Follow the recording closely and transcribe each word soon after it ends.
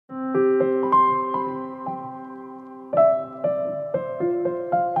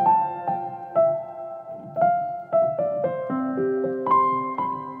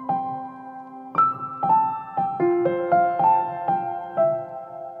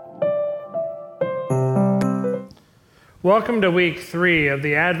Welcome to week 3 of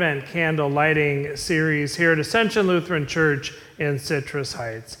the Advent Candle Lighting series here at Ascension Lutheran Church in Citrus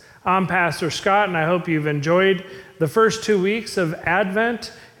Heights. I'm Pastor Scott, and I hope you've enjoyed the first 2 weeks of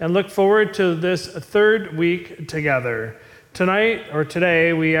Advent and look forward to this third week together.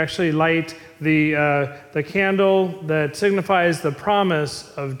 Today, we actually light the candle that signifies the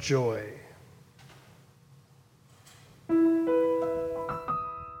promise of joy.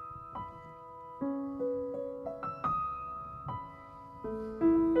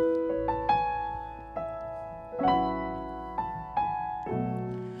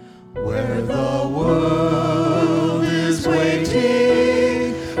 Where the world is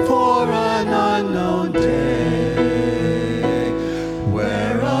waiting for an unknown day,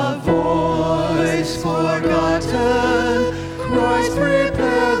 where a voice forgotten cries,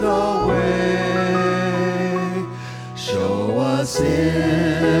 prepare the way. Show us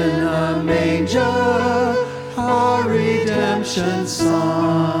in a manger our redemption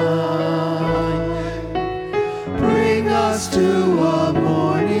sign. Bring us to a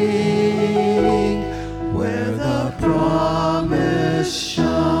morning where the promise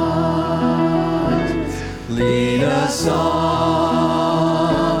shines. Lead us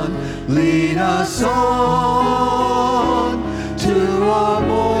on to a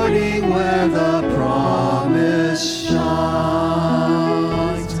morning where the promise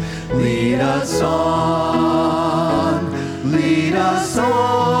shines. Lead us on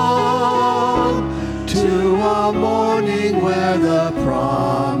to a morning where the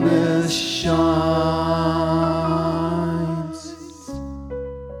promise shines.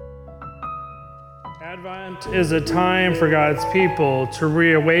 Advent is a time for God's people to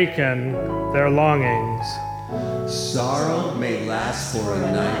reawaken their longings. Sorrow may last for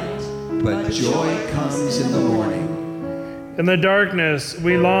a night, but joy comes in the morning. In the darkness,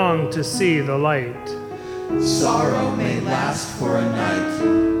 we long to see the light. Sorrow may last for a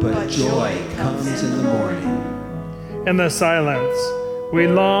night, but joy comes in the morning. In the silence, we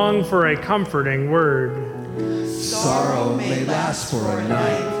long for a comforting word. Sorrow may last for a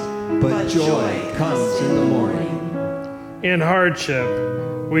night, but joy comes in the morning. In hardship,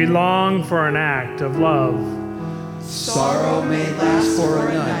 we long for an act of love. Sorrow may last for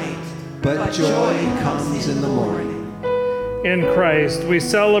a night, but joy comes in the morning. In Christ, we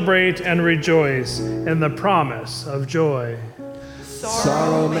celebrate and rejoice in the promise of joy.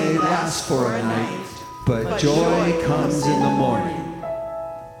 Sorrow may last for a night, but joy comes in the morning.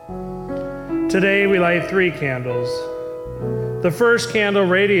 Today we light 3 candles. The first candle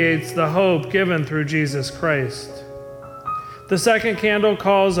radiates the hope given through Jesus Christ. The second candle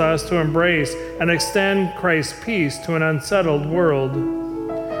calls us to embrace and extend Christ's peace to an unsettled world.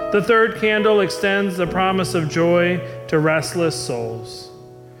 The third candle extends the promise of joy to restless souls.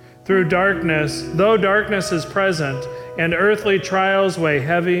 Though darkness is present and earthly trials weigh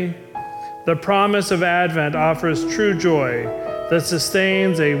heavy, the promise of Advent offers true joy that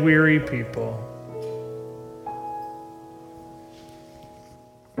sustains a weary people.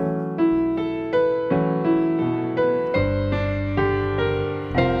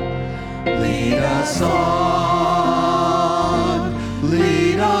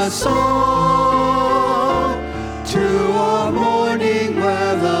 Lead us on to a morning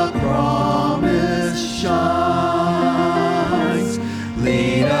where the promise shines.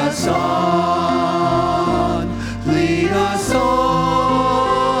 Lead us on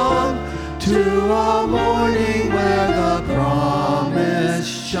to a morning where the promise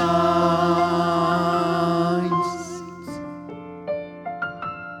shines.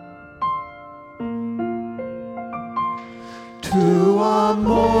 To a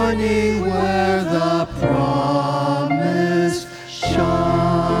morning where the promise shines.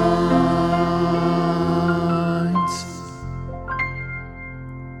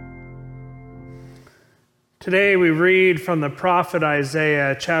 Today we read from the prophet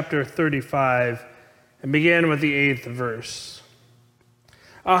Isaiah chapter 35 and begin with the 8th verse.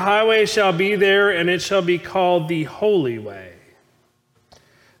 A highway shall be there, and it shall be called the Holy Way.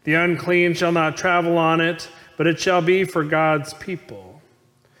 The unclean shall not travel on it, but it shall be for God's people.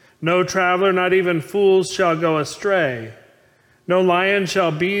 No traveler, not even fools, shall go astray. No lion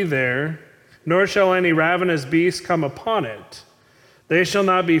shall be there, nor shall any ravenous beast come upon it. They shall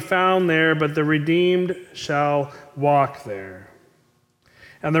not be found there, but the redeemed shall walk there.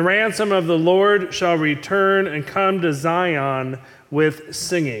 And the ransom of the Lord shall return and come to Zion with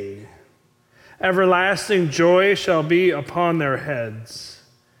singing. Everlasting joy shall be upon their heads.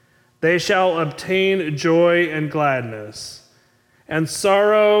 They shall obtain joy and gladness, and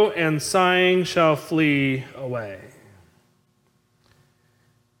sorrow and sighing shall flee away.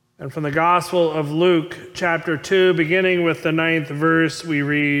 And from the Gospel of Luke, chapter 2, beginning with the 9th verse, we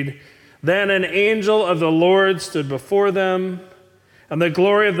read, "Then an angel of the Lord stood before them, and the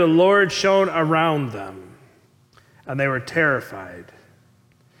glory of the Lord shone around them, and they were terrified.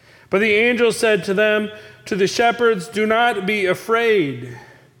 But the angel said to them, to the shepherds, 'Do not be afraid,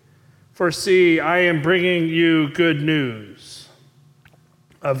 for see, I am bringing you good news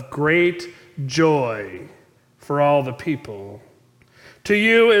of great joy for all the people. To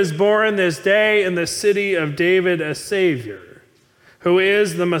you is born this day in the city of David a Savior, who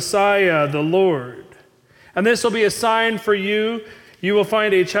is the Messiah, the Lord. And this will be a sign for you. You will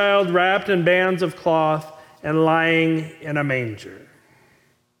find a child wrapped in bands of cloth and lying in a manger.'"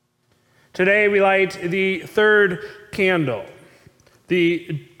 Today we light the third candle,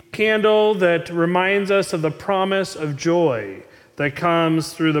 the candle that reminds us of the promise of joy that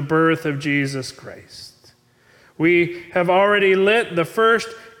comes through the birth of Jesus Christ. We have already lit the first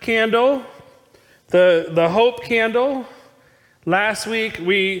candle, the hope candle. Last week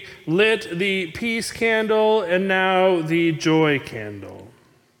we lit the peace candle, and now the joy candle.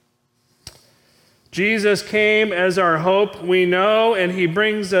 Jesus came as our hope, we know, and he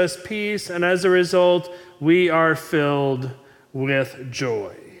brings us peace, and as a result, we are filled with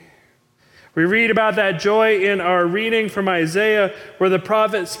joy. We read about that joy in our reading from Isaiah, where the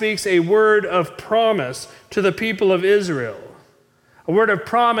prophet speaks a word of promise to the people of Israel. A word of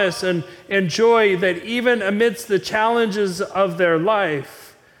promise and joy that even amidst the challenges of their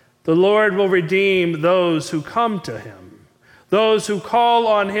life, the Lord will redeem those who come to him, those who call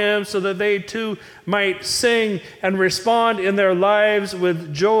on him so that they too might sing and respond in their lives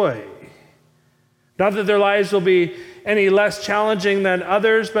with joy. Not that their lives will be any less challenging than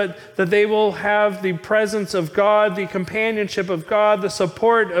others, but that they will have the presence of God, the companionship of God, the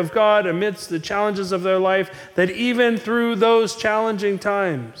support of God amidst the challenges of their life, that even through those challenging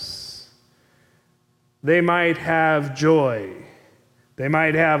times, they might have joy, they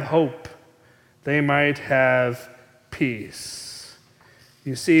might have hope, they might have peace.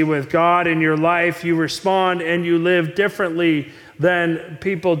 You see, with God in your life, you respond and you live differently than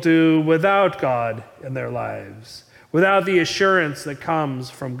people do without God in their lives. Without the assurance that comes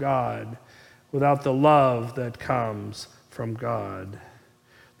from God, without the love that comes from God.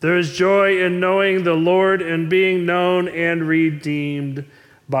 There is joy in knowing the Lord and being known and redeemed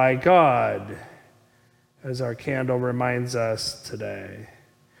by God, as our candle reminds us today.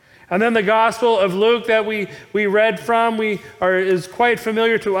 And then the Gospel of Luke that we read from is quite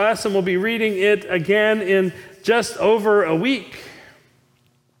familiar to us, and we'll be reading it again in just over a week.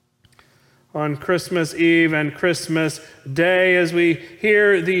 On Christmas Eve and Christmas Day, as we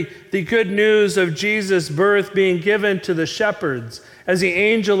hear the good news of Jesus' birth being given to the shepherds, as the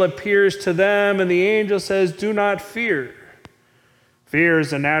angel appears to them, and the angel says, "Do not fear." Fear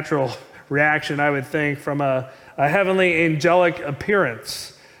is a natural reaction, I would think, from a heavenly angelic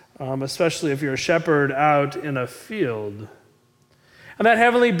appearance, especially if you're a shepherd out in a field. And that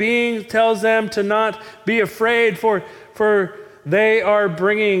heavenly being tells them to not be afraid, for they are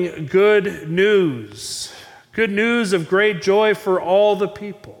bringing good news of great joy for all the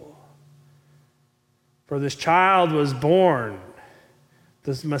people. For this child was born,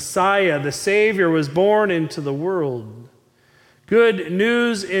 this Messiah, the Savior, was born into the world. Good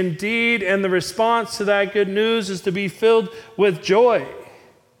news indeed, and the response to that good news is to be filled with joy.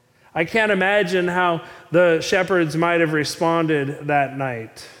 I can't imagine how the shepherds might have responded that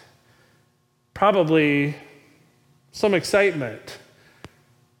night. Probably some excitement,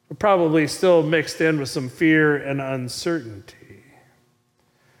 but probably still mixed in with some fear and uncertainty.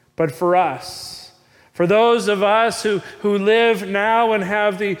 But for us, for those of us who live now and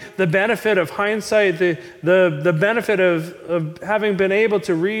have the benefit of hindsight, the benefit of having been able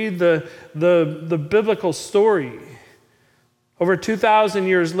to read the biblical story, over 2,000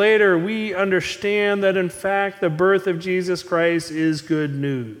 years later, we understand that in fact the birth of Jesus Christ is good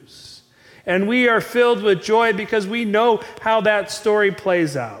news. And we are filled with joy because we know how that story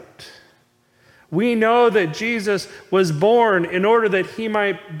plays out. We know that Jesus was born in order that he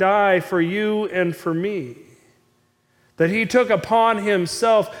might die for you and for me. That he took upon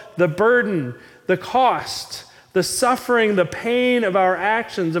himself the burden, the cost, the suffering, the pain of our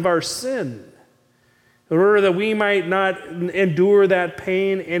actions, of our sin, in order that we might not endure that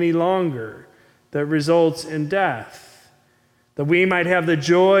pain any longer that results in death. That we might have the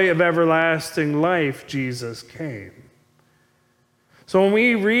joy of everlasting life, Jesus came. So when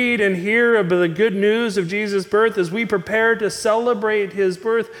we read and hear about the good news of Jesus' birth, as we prepare to celebrate his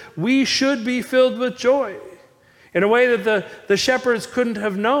birth, we should be filled with joy in a way that the shepherds couldn't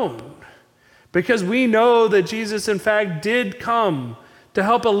have known. Because we know that Jesus, in fact, did come to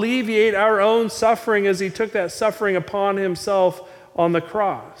help alleviate our own suffering as he took that suffering upon himself on the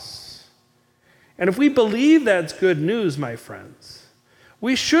cross. And if we believe that's good news, my friends,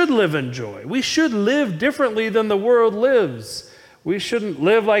 we should live in joy. We should live differently than the world lives. We shouldn't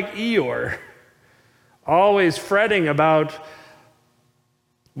live like Eeyore, always fretting about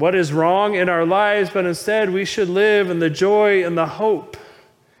what is wrong in our lives, but instead we should live in the joy and the hope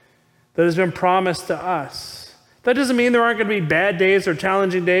that has been promised to us. That doesn't mean there aren't going to be bad days or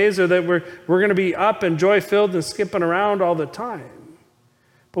challenging days, or that we're going to be up and joy-filled and skipping around all the time.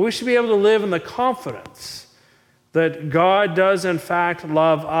 But we should be able to live in the confidence that God does in fact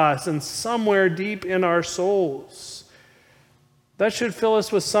love us, and somewhere deep in our souls, that should fill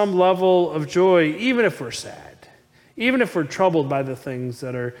us with some level of joy, even if we're sad, even if we're troubled by the things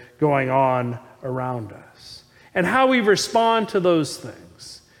that are going on around us. And how we respond to those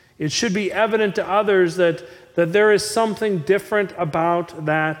things, it should be evident to others that there is something different about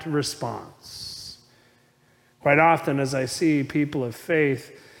that response. Quite often, as I see people of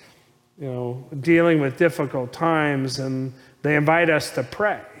faith, dealing with difficult times, and they invite us to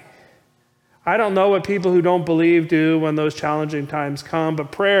pray. I don't know what people who don't believe do when those challenging times come,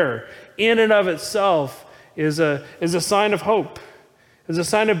 but prayer in and of itself is a sign of hope, is a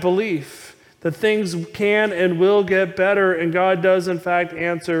sign of belief that things can and will get better, and God does in fact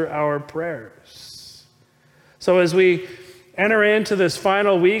answer our prayers. So as we enter into this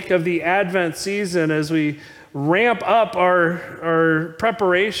final week of the Advent season, as we ramp up our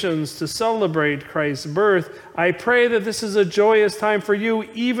preparations to celebrate Christ's birth, I pray that this is a joyous time for you,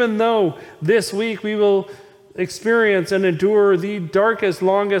 even though this week we will experience and endure the darkest,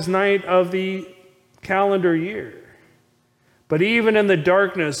 longest night of the calendar year. But even in the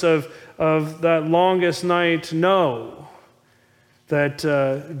darkness of that longest night, know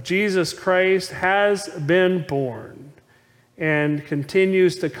that Jesus Christ has been born and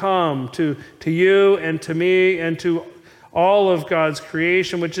continues to come to you and to me and to all of God's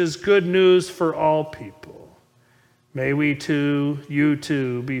creation, which is good news for all people. May we too, you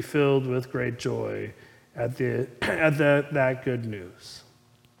too, be filled with great joy at that good news.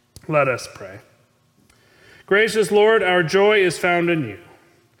 Let us pray. Gracious Lord, our joy is found in you.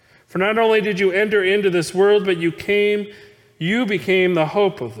 For not only did you enter into this world, but you became the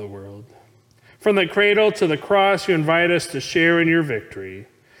hope of the world. From the cradle to the cross, you invite us to share in your victory.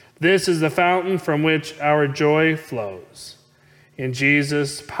 This is the fountain from which our joy flows. In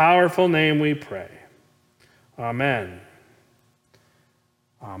Jesus' powerful name we pray. Amen.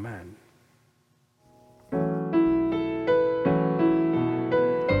 Amen.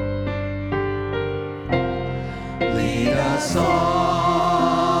 Lead us on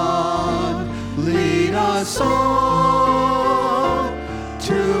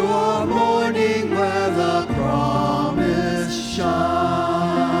to a morning where the promise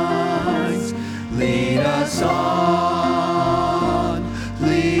shines. Lead us on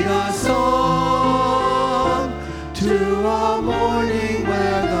to a morning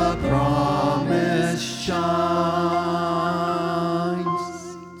where the promise shines.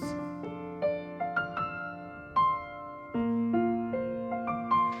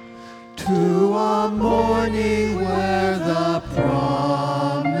 To a morning where